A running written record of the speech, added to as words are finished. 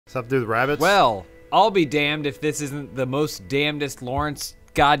Something to do with rabbits? Well, I'll be damned if this isn't the most damnedest Lawrence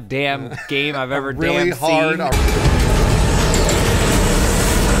goddamn game I've ever really damn hard. seen.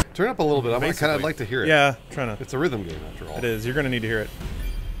 Turn up a little bit. I'd like to hear it. Yeah, trying to. It's a rhythm game after all. It is. You're gonna need to hear it.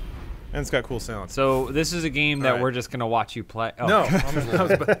 And it's got cool sounds. So this is a game that we're just gonna watch you play. Oh. No, I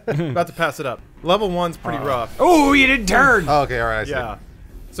was about to pass it up. Level 1's pretty rough. Oh, you didn't turn. Oh, okay, all right. I see. Yeah.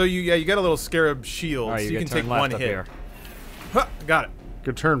 So you got a little scarab shield, All right, so you can turn take left one up hit. here. Huh, got it.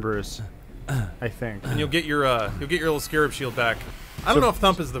 Good turn, Bruce. I think. And you'll get your little scarab shield back. I don't know if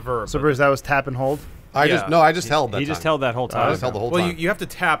thump is the verb. So, Bruce, that was tap and hold? I just held that. He just held that whole time. I just held the whole well, time. you have to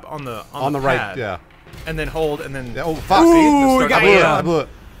tap on the pad, right, yeah. And then hold, and then oh fuck! Ooh, I blew it.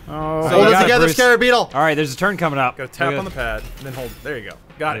 Oh, So hold you it got together, scary beetle. All right, there's a turn coming up. Go tap on the pad, and then hold. There you go.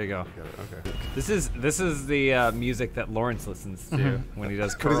 Got There it. you go. Okay. This is the music that Lawrence listens to when he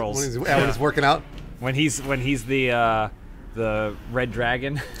does curls. When he's working out. When he's the red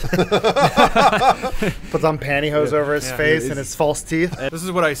dragon. puts on pantyhose over his face and his false teeth. This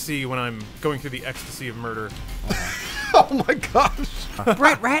is what I see when I'm going through the ecstasy of murder. Oh my gosh!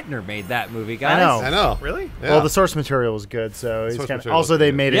 Brett Ratner made that movie, guys. I know. Really? Yeah. Well, the source material was good, so he's Source kind of. material Also, was they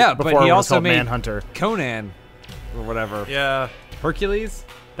good. made it Yeah, before but he it was also called made Manhunter. Conan, or whatever. Yeah. Hercules.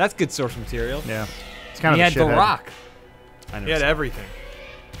 That's good source material. Yeah, it's kind He of. had a The shithead. Rock. He had everything.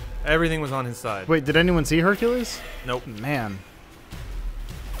 Everything was on his side. Wait, did anyone see Hercules? Nope. Man.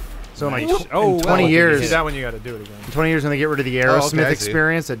 So in, like, Oh, in 20 See, years, that one you got to do it again. in 20 years when they get rid of the okay, Aerosmith I see.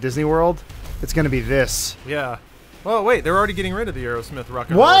 experience at Disney World, it's going to be this. Yeah. Oh wait, they're already getting rid of the Aerosmith Rock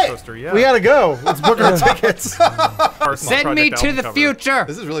and Roller Coaster. Yeah. We gotta go. Let's book our tickets. Send me to the future.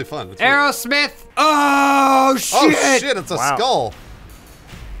 This is really fun. It's Aerosmith. Oh shit! Oh shit! It's a skull.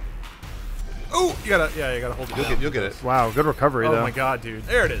 Oh, you gotta hold it. You'll get it. Wow, good recovery Oh though. my god, dude.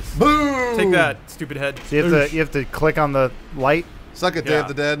 There it is. Boom! Take that, stupid head. So you have to click on the light. Suck it, Day of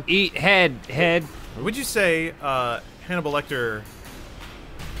the Dead. Eat head. Would you say Hannibal Lecter?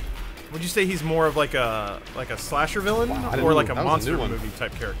 Would you say he's more of like a slasher villain or like a monster movie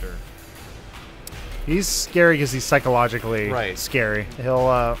type character? He's scary because he's psychologically scary.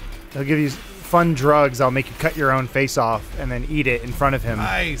 He'll give you fun drugs. That'll make you cut your own face off and then eat it in front of him.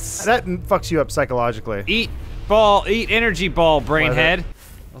 Nice. That fucks you up psychologically. Eat energy ball, brainhead.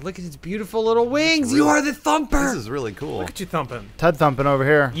 Oh, look at his beautiful little wings. You are the Thumper. This is really cool. Look at you thumping. Tud thumping over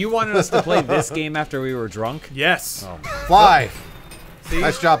here. You wanted us to play this game after we were drunk? Yes. Oh. Fly. See?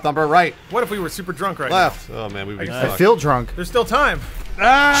 Nice job, Thumper. Right. What if we were super drunk right Left. Oh man, we'd be I fucked. feel drunk. There's still time. Shit!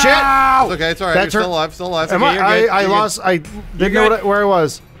 It's okay. It's all right. That You're still alive. Still alive. Am Okay, you're good. I You're lost. good. I didn't know where I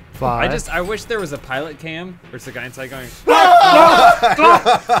was. Fly. I wish there was a pilot cam where it's the guy inside going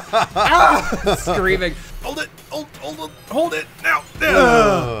screaming. Hold it. Hold it.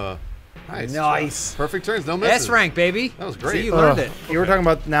 Now. Nice. Perfect turns. No misses. S rank, baby. That was great. See, you learned it. You were talking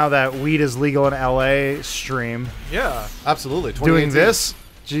about now that weed is legal in LA stream. Yeah. Absolutely. Doing this?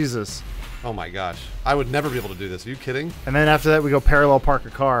 Jesus. Oh my gosh. I would never be able to do this. Are you kidding? And then after that, we go parallel park a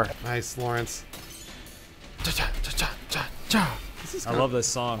car. Nice, Lawrence. I love this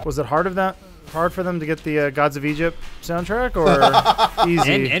song. Was it hard for them to get the Gods of Egypt soundtrack, or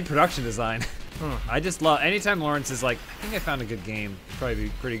easy? And production design. I just love anytime Lawrence is like, I think I found a good game. It'd probably be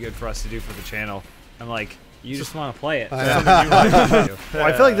pretty good for us to do for the channel. I'm like, you just want to play it. Well,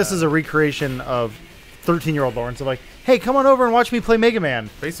 I feel like this is a recreation of 13-year-old Lawrence. Of like, hey, come on over and watch me play Mega Man.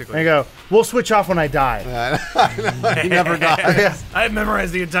 Basically. And I go, we'll switch off when I die. He never dies. I have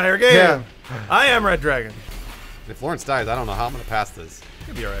memorized the entire game. Yeah. I am Red Dragon. If Lawrence dies, I don't know how I'm gonna pass this.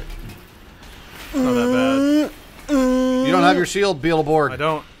 You'll be alright. Not that bad. You don't have your shield, Beetleborg. I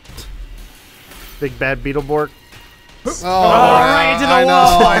don't. Big bad Beetleborg. Oh, right into the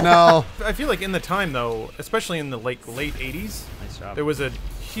wall. I know. I feel like in the time though, especially in the late 80s, Nice job. there was a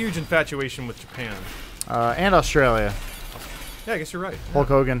huge infatuation with Japan. And Australia. Yeah, I guess you're right. Hulk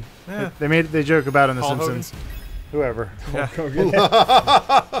Hogan. Yeah. They joke about it in The Hulk Simpsons. Whoever.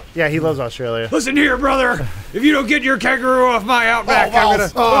 Yeah. Yeah, he loves Australia. Listen here, brother. If you don't get your kangaroo off my outback, I'm gonna.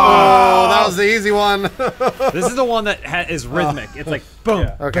 Oh, that was the easy one. This is the one that is rhythmic. It's like boom.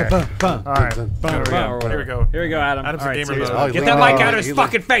 Yeah. Okay. Bum, All right. bum, bum, Here we go. Here we go, Adam. Adam's All a right, gamer so mode. get that mic out of his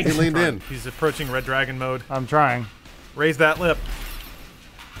fucking face. He leaned in. He's approaching Red Dragon mode. I'm trying. Raise that lip.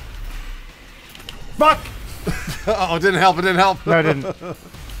 Fuck! Oh, it didn't help. It didn't help. No, I didn't.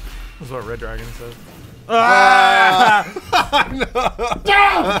 That's what Red Dragon says.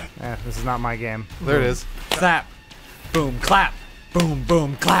 This is not my game. There it is. Clap. Boom, clap. Boom,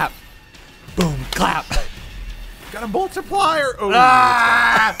 boom, clap. Boom, clap. Got a multiplier. Oh,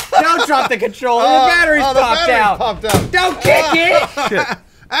 Don't drop the controller. The battery's popped out. Popped out. Don't kick it.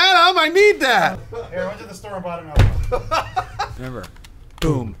 Adam, I need that. Here, I went to the store and bought another one. Remember,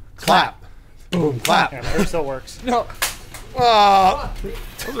 boom, Clap. Boom, clap. Yeah, it still works. No.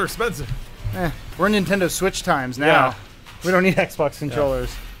 Those are expensive. We're in Nintendo Switch times now. Yeah. We don't need Xbox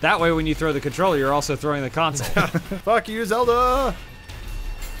controllers. That way, when you throw the controller, you're also throwing the console. Fuck you, Zelda.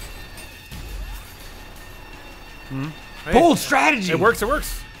 Hey, Bold strategy. it works. It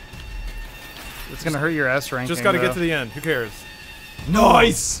works. It's gonna hurt your S ranking. Just got to though. get to the end. Who cares?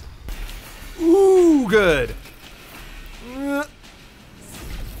 Nice. Ooh, good.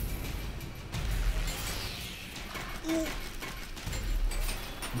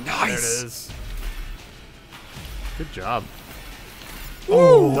 Nice. There it is. Good job.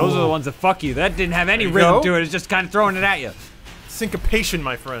 Those are the ones that fuck you. That didn't have any There you rhythm go. to it. It's just kind of throwing it at you. Syncopation,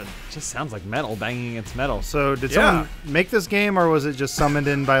 my friend. Just sounds like metal banging against metal. So did Yeah. someone make this game, or was it just summoned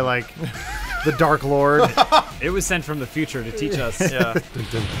in by like the Dark Lord? It was sent from the future to teach us. Yeah, Dun,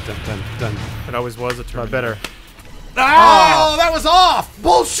 dun, dun, dun, dun. it always was a turn. Better. Oh, that was off!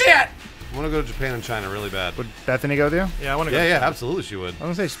 Bullshit! I want to go to Japan and China really bad. Would Bethany go with you? Yeah, I want to go. Yeah, yeah, absolutely she would. I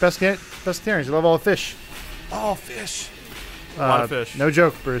was gonna say pescatarians. You love all the fish. Oh, fish. A lot of fish. No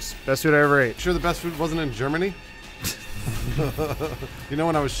joke, Bruce. Best food I ever ate. Sure the best food wasn't in Germany? You know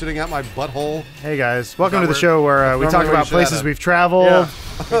when I was shitting out my butthole? Hey guys, welcome to the weird? show where we That's talk normally about what you should places add. we've traveled. Yeah.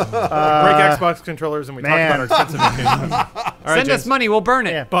 Break Xbox controllers and we talk Man. about our expensive vacations. All right, Send us James. money, we'll burn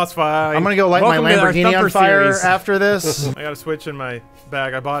it. Yeah. Boss fight. I'm gonna go light Welcome my to our Lamborghini Thumper on fire series. after this. I got a Switch in my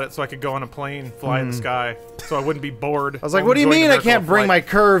bag. I bought it so I could go on a plane, fly in the sky, so I wouldn't be bored. I was like, what do you mean I can't bring my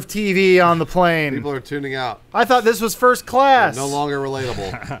curved TV on the plane? People are tuning out. I thought this was first class. No longer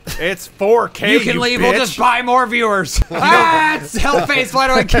relatable. It's 4K. You can leave, bitch. we'll just buy more viewers. It's Hellface. Why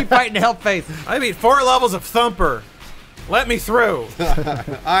do I keep fighting Hellface? I beat 4 levels of Thumper. Let me through.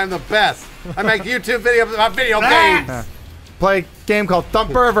 I'm the best. I make YouTube videos about video games. Play a game called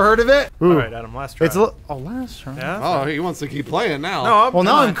Thumper. Ever heard of it? Ooh. All right, Adam. Last try. It's last try. yeah. Oh, he wants to keep playing now. No, Well,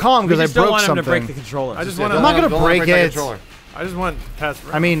 now I'm calm We because I just don't broke want him something. to break the controller. I just Yeah, want I'm not to. gonna don't let him break that it. controller. I just want past.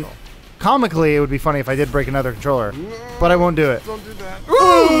 I mean, comically, it would be funny if I did break another controller, but I won't do it. Don't do that.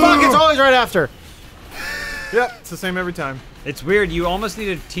 Ooh, fuck! It's always right after. Yep, it's the same every time. It's weird. You almost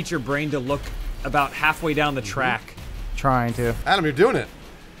need to teach your brain to look about halfway down the track. Trying to. Adam, you're doing it.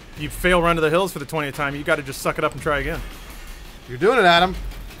 You fail Run to the Hills for the 20th time. You got to just suck it up and try again. You're doing it, Adam.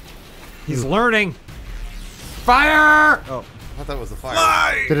 He's learning. Fire! Oh, I thought that was the fire.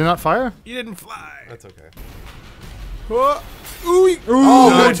 Fly! Did it not fire? You didn't fly. That's okay. Oh, ooh,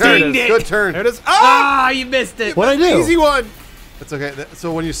 Oh, good turn. dinged it. Good turn. there it is. Ah! you missed it. What'd I do? Easy one. That's okay.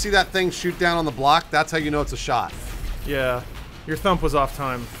 So when you see that thing shoot down on the block, that's how you know it's a shot. Yeah, your thump was off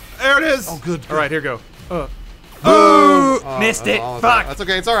time. There it is. Oh, good. All right, here you go. Ooh, missed it. all of Fuck. that. That's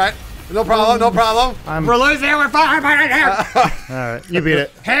okay. It's all right. No problem. No problem. We're losing. We're fine. All right, you beat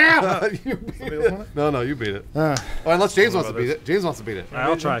it. Help! You beat it. No, you beat it. Oh, unless James wants to beat it. James wants to beat it.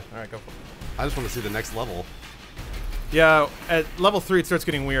 I'll try. All right, go for it. I just want to see the next level. Yeah, at level 3 it starts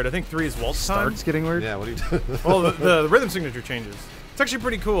getting weird. I think 3 is waltz time. Starts getting weird. Yeah. What do you do? Well, the rhythm signature changes. It's actually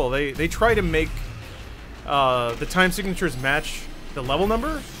pretty cool. They try to make the time signatures match the level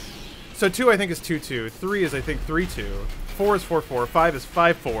number. So 2 I think is 2-2. 3 is I think 3-2. 4 is 4-4. 5 is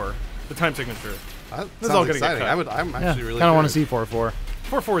 5-4. The time signature. That This is all sounds gonna get exciting. cut. I'm Yeah, actually really. kind of want to curious. see 4-4.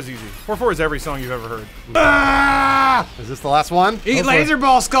 4-4 is easy. 4-4 is every song you've ever heard. Ah! Is this the last one? Eat laser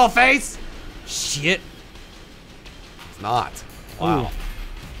ball, skull face. Shit. It's not. Wow.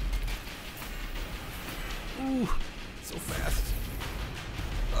 So fast.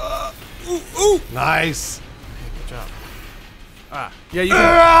 Nice. Good job. Ah,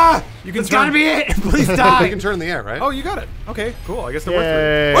 yeah, you can It's turn. gotta be it. Please You die. can turn in the air, right? Oh, you got it. Okay, cool. I guess there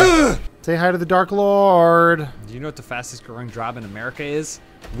were 3. Yay. Say hi to the Dark Lord. Do you know what the fastest growing job in America is?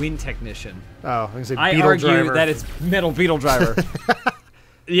 Wind technician. Oh, I can say I Beetle argue driver. that it's metal beetle driver.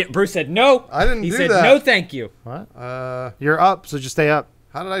 Yeah, Bruce said no. I didn't He do said that. no, thank you. What? You're up, so just stay up.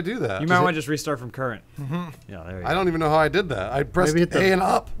 How did I do that? You might want to just restart from current. Yeah, there you go. I don't even know how I did that. I pressed Maybe hit the- A and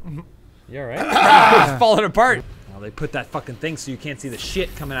up. You all right? It's falling apart. Well, they put that fucking thing so you can't see the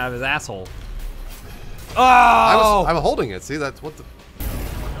shit coming out of his asshole. Oh! I'm holding it. See, that's what the.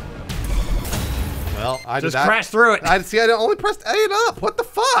 Well, I Just did that. crash through it. I only pressed A and up. What the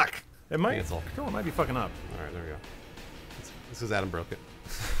fuck? It might. Cancel. Cool, it might be fucking up. All right, there we go. This is Adam broke it.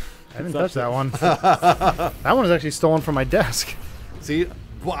 I didn't touch that one. That one was actually stolen from my desk. See,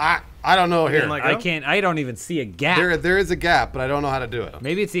 well, I don't know here. like- I can't. I don't even see a gap. There is a gap, but I don't know how to do it.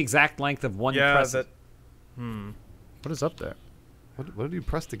 Maybe it's the exact length of one Yeah, press. that What is up there? What did you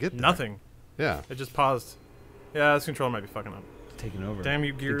press to get there? nothing. Yeah. It just paused. Yeah, this controller might be fucking up. Taking over. Damn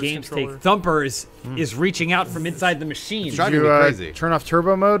you, The Gears games controller. take. Thumper is reaching out from inside the machine. Driving Did me you crazy. turn off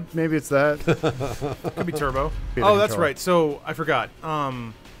turbo mode? Maybe it's that. Could be turbo. Be the Oh, that's controller. right. So I forgot.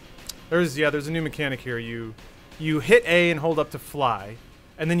 There's a new mechanic here. You hit A and hold up to fly,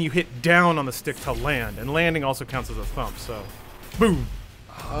 and then you hit down on the stick to land, and landing also counts as a thump. So, boom.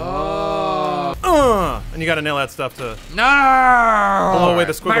 And you gotta nail that stuff to blow away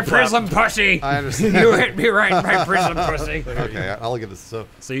the squiggle My flap. prism pussy! I understand. You hit me right in my prism pussy. Okay, I'll give this.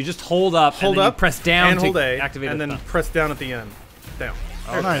 So you just hold up, and then you press down and to hold A, activate and the then thumb. press down at the end. Down.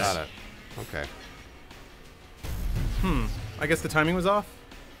 Oh, Nice. got it. Okay. I guess the timing was off.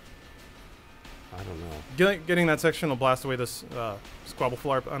 I don't know. Getting that section will blast away this squabble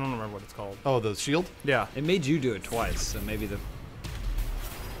flarp. I don't remember what it's called. Oh, the shield? Yeah. It made you do it twice, so maybe the...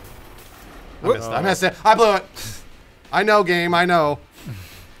 I missed it. I blew it. I know, game. I know.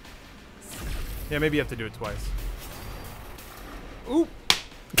 Yeah, maybe you have to do it twice. Oop!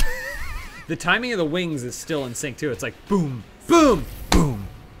 The timing of the wings is still in sync, too. It's like boom, boom, boom.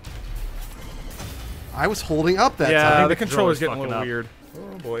 I was holding up that Yeah, time. the controller's getting a fucking little up. weird.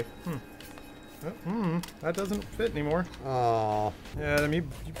 Oh boy. That doesn't fit anymore. Oh, Yeah, I mean,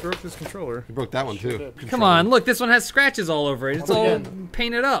 you broke this controller. you broke that one too. Come on, look, this one has scratches all over it. It's all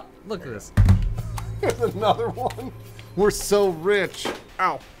painted up. Look at this. There's another one. We're so rich.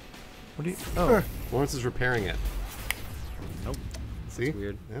 Ow. What do you? Oh, Lawrence is repairing it. Nope. See?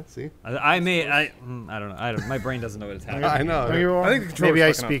 Weird. Yeah, see? I don't know. My brain doesn't know what it's happening. I know. I think the controller's maybe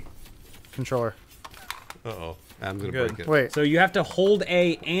I fucking up. speak controller. Uh-oh. I'm gonna Good. break it. Wait. So you have to hold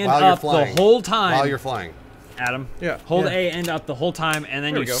A and While you're up the flying. whole time. While you're flying. Adam. Yeah. Hold Yeah. A and up the whole time, and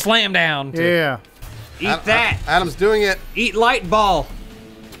then There you we go. slam down. To Yeah. Eat that. Adam's doing it. Eat light ball.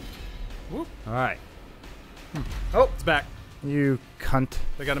 Whoop. All right. Oh, it's back. You cunt.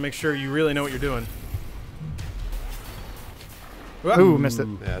 I gotta make sure you really know what you're doing. Ooh, missed it.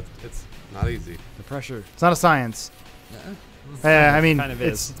 Yeah, it's not easy. The pressure. It's not a science. I mean, kind of is.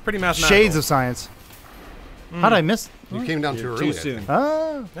 it's It's pretty mathematical. shades of science. How did I miss? You came down too You're early. too soon.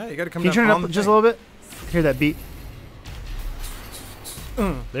 Oh. Yeah, you gotta come Can you down turn it on up the just thing. a little bit? Hear that beat?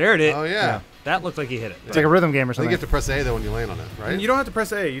 There it is. Oh, yeah. That looked like he hit it. It's like a rhythm game or I think something. you have to press A though when you land on it, right? And you don't have to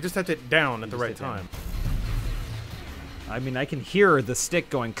press A, you just have to hit down at the right hit down. time. I mean, I can hear the stick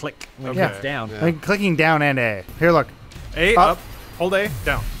going click when Yeah. it hits down. Yeah. I think clicking down and A. Here, look. A, Up. up, hold A,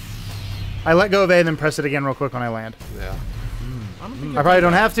 down. I let go of A and then press it again real quick when I land. Yeah. I probably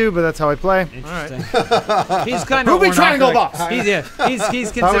don't have to, but that's how I play. Interesting. He's kind of Moving triangle box.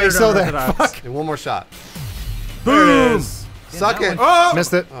 He's considered he's still there. unorthodox. And one more shot. There it is. Suck that it. Oh!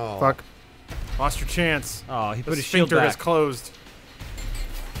 Missed it. Oh. Fuck. Lost your chance. Oh, he The put his shield sphincter back. has closed.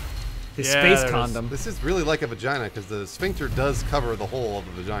 His Yeah, space there it is. condom. This is really like a vagina because the sphincter does cover the whole of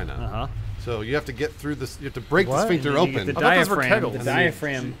the vagina. Uh-huh. So you have to get through this. You have to break What? the sphincter And then you open. get You the I thought those were diaphragm. kegels. The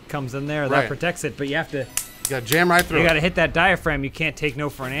diaphragm comes in there. That Right. protects it, but you have to. gotta jam right through You it. got to hit that diaphragm. You can't take no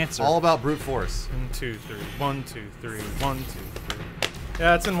for an answer. All about brute force. 1, 2, 3. 1, 2, 3. 1, 2, 3.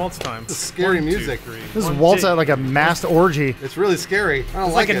 Yeah, it's in waltz time. This is scary 1, 2, music. 3. This is 1, waltz 2. out like a masked orgy. It's really scary. I don't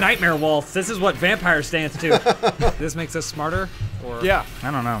It's like like a it. nightmare waltz. This is what vampires dance to. This makes us smarter? Or Yeah,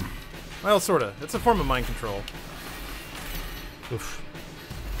 I don't know. well, sorta. It's a form of mind control. Oof.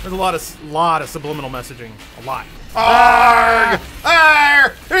 There's a lot of subliminal messaging. A lot. Arrgh!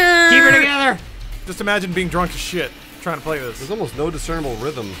 Arrgh! Keep it together. Just imagine being drunk as shit trying to play this. There's almost no discernible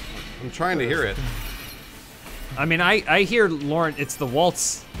rhythm. I'm trying to hear it. I mean, I hear Lauren. It's the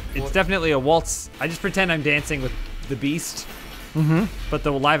waltz. It's definitely a waltz. I just pretend I'm dancing with the Beast. Mm-hmm. But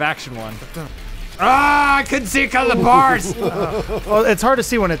the live action one. Ah, I couldn't see it because of the bars. Well, it's hard to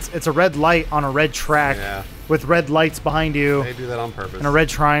see when it's a red light on a red track Yeah. with red lights behind you They do that on purpose. and a red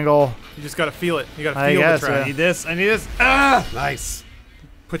triangle. You just gotta feel it. You gotta I feel guess, the track. I need this. I need this. Ah! Nice.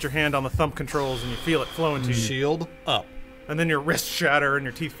 Put your hand on the thumb controls and you feel it flowing to you. Shield up. And then your wrists shatter and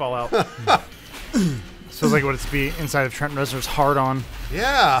your teeth fall out. This feels like what it's be inside of Trent Reznor's hard on.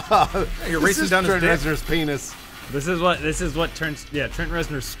 Yeah. You're This racing is down his Trent dick. Reznor's penis. This is what turns. Yeah, Trent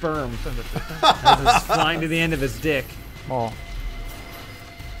Reznor's sperm as it's flying to the end of his dick. Oh.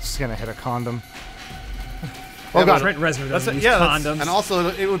 It's gonna hit a condom. Yeah, Oh god. Trent Reznor That's doesn't a- use yeah, that's- condoms. And also,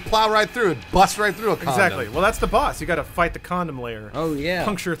 it would plow right through. It'd bust right through a condom. Exactly. Well, that's the boss. You gotta fight the condom layer. Oh yeah.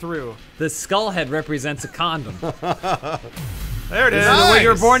 Puncture through. The skull head represents a condom. There it is. This is what you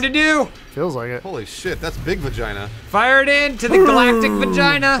were Nice. born to do. Feels like it. Holy shit, that's big vagina. Fire it into the galactic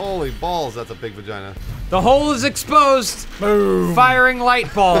vagina. Holy balls, that's a big vagina. The hole is exposed. Boom. Firing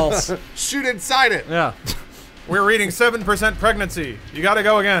light balls. Shoot inside it. Yeah. We're reading 7% pregnancy. You gotta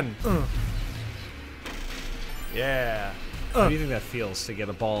go again. Yeah. How do you think that feels to get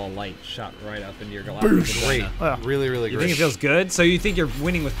a ball of light shot right up into your galactic Great. vagina? Yeah. Really, really You great. think it feels good? So you think you're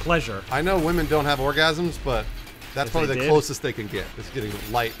winning with pleasure? I know women don't have orgasms, but that's If probably they the did? closest they can get. Is getting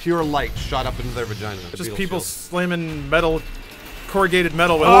light, pure light shot up into their vagina. Just Feel people chill. slamming metal corrugated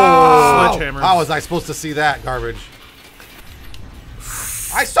metal with sledgehammers. How was I supposed to see that garbage?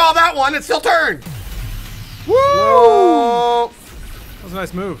 I saw that one. It still turned. Woo! Whoa. That was a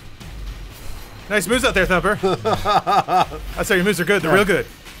nice move. Nice moves out there, Thumper. I'd say your moves are good. They're real good.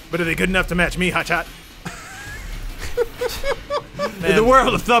 But are they good enough to match me, hotshot? In the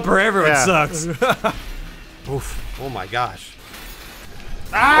world of Thumper, everyone sucks. Oof. Oh my gosh.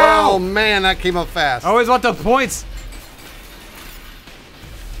 Ow! Oh man, that came up fast. I always want the points.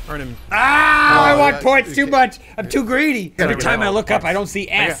 Earn him. I want points too much. I'm too greedy. Every get time it. I look up, I don't see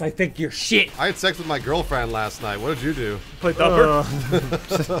S. I think you're shit. I had sex with my girlfriend last night. What did you do? Play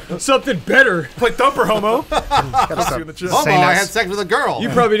Thumper. Something better. Play Thumper, homo. Homo, I had sex with a girl. You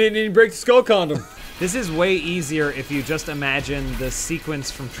probably didn't even break the skull condom. This is way easier if you just imagine the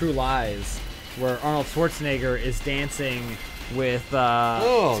sequence from True Lies where Arnold Schwarzenegger is dancing with Tia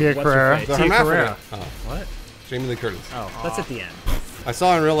Carrere. The Tia hermaphrodite. Carrere. Oh. What? Jamie Lee Curtis. Oh, that's at the end. I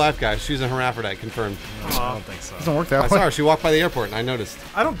saw her in real life, guys. She's a hermaphrodite, confirmed. I don't think so. Doesn't work I that saw way. her. She walked by the airport, and I noticed.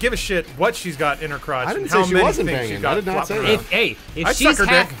 I don't give a shit what she's got in her crotch. I didn't and say how she many wasn't things banging. she's got I did not say flopping that. around. If I'd she's suck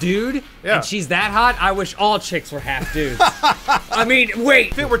her half dick. dude Yeah. and she's that hot, I wish all chicks were half dudes. I mean,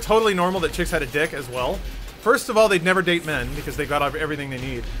 wait. If it were totally normal that chicks had a dick as well, first of all, they'd never date men because they got everything they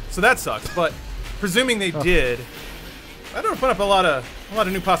need. So that sucks. But presuming they did, that would open up a lot of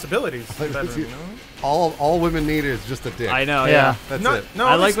new possibilities. in the bedroom, you know? All women need is just a dick. I know, Yeah. yeah. That's No, it. no,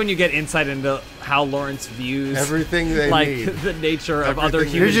 I like this- when you get insight into how Lawrence views Everything they like need. the nature of other Everything they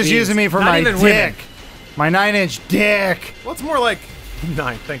human You're just beings. using me for Not my even dick. women. My 9-inch dick. Well, it's more like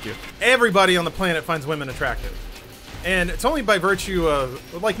 9. Thank you. Everybody on the planet finds women attractive, and it's only by virtue of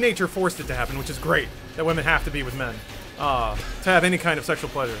like nature forced it to happen, which is great that women have to be with men to have any kind of sexual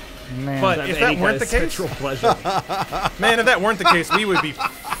pleasure. Man. But Have if any that weren't the kind of case, sexual pleasure. man, if that weren't the case, we would be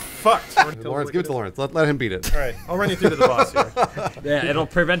fucked. Lawrence, give it to Lawrence. Let him beat it. All right, I'll run you through to the boss here. Yeah, it'll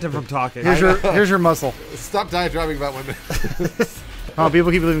prevent him from talking. Here's your muscle. Stop diatribing about women. Oh,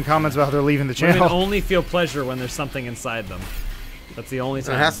 people keep leaving comments about how they're leaving the Women channel. only feel pleasure when there's something inside them. That's the only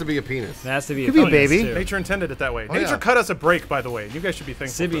There time. has to be a penis. It has to be Could be a penis, baby. too. Nature intended it that way. Oh, Nature yeah. cut us a break, by the way. You guys should be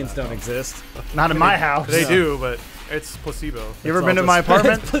thankful. for Sibians that. don't exist. Not in my house. They do, but it's placebo. You ever It's been to all my just-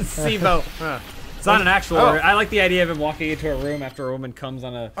 apartment? Placebo. It's not an actual Oh. orgasm. I like the idea of him walking into a room after a woman comes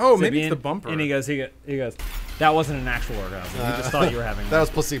on a Oh, maybe it's Sibian, the bumper. And he goes, that wasn't an actual orgasm. You just thought you were having That one. was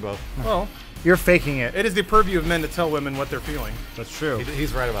placebo. Well, You're faking it. it is the purview of men to tell women what they're feeling. That's true.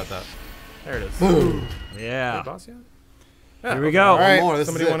 He's right about that. There it is. Yeah. Boss yet? Here we go. One right. more. This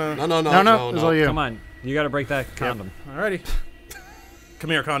Somebody is it. wanna- No, it's all you. Come on. You got to break that condom. Alrighty. Come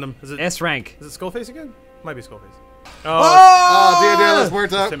here, condom. Is it S rank. Skullface again? Might be Skullface. Oh, Dia de los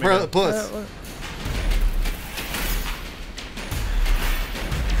Muertos. Send me down. Puss.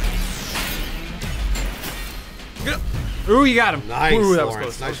 Ooh, you got him. Nice, Ooh, that was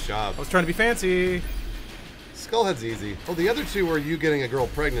Lawrence. close. Nice job. I was trying to be fancy. Skullhead's easy. Well, the other two were you getting a girl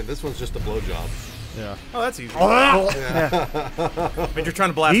pregnant. This one's just a blowjob. Yeah. Oh, that's easy. Yeah. But you're trying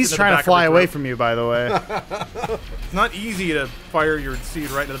to blast. He's into the trying to back of fly her away throat. from you, by the way. It's not easy to fire your seed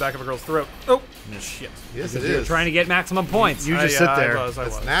right into the back of a girl's throat. Oh, shit. Yes, it You're is. trying to get maximum points. You just sit there. I was.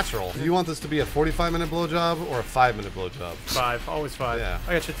 It's natural. Do you want this to be a 45-minute blowjob or a 5-minute blowjob? 5. Always 5. Yeah.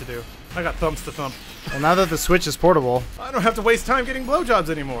 I got shit to do. I got thumps to thump. Well, now that the Switch is portable, I don't have to waste time getting blowjobs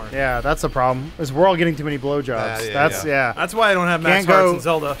anymore. yeah, that's the problem. Is we're all getting too many blowjobs. Yeah, That's yeah. That's why I don't have Max Can't Hearts go. and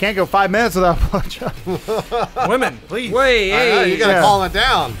Zelda. Can't go 5 minutes without a blowjob. Women, please. Wait, hey. You gotta Yeah. calm it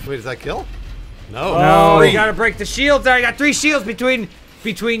down. Wait, does that kill? No. Oh, No. you gotta break the shield there. I got 3 shields between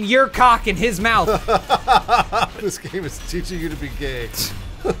your cock and his mouth. This game is teaching you to be gay.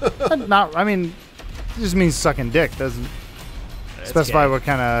 Not. I mean, it just means sucking dick. Doesn't specify gay. what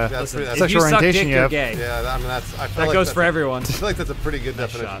kind of That's pretty, If that's, you sexual suck orientation dick, you you're have. gay. yeah, I mean that's. I feel That like goes that's for everyone. I feel like that's a pretty good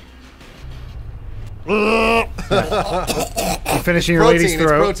Nice definition. shot. You're finishing your Protein. lady's It's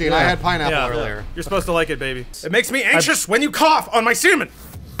throat. protein. I Yeah. had pineapple Yeah, earlier. You're supposed to like it, baby. It makes me anxious when you cough on my semen.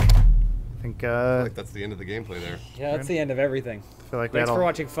 I think. I think that's the end of the gameplay there. Yeah, that's the end of everything. I feel like we had Thanks for a-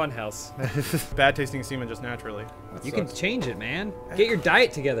 watching Funhouse. Bad tasting semen just naturally. You can change it, man. Get your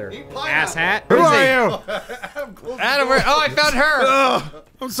diet together. pineapple. Ass hat. Who Where is are he? you? Adam, oh, I found her.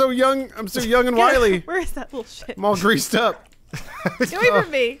 I'm so young. I'm so young and wily. Where is that little shit? I'm all greased up. Get away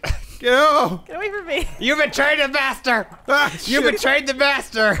from me. Go. Get away from me. You betrayed the master. Ah, You shit. betrayed the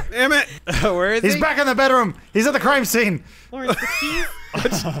master. Damn it. Where is He's he? back in the bedroom. He's at the crime scene. Lawrence, the keys.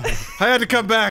 I had to come back.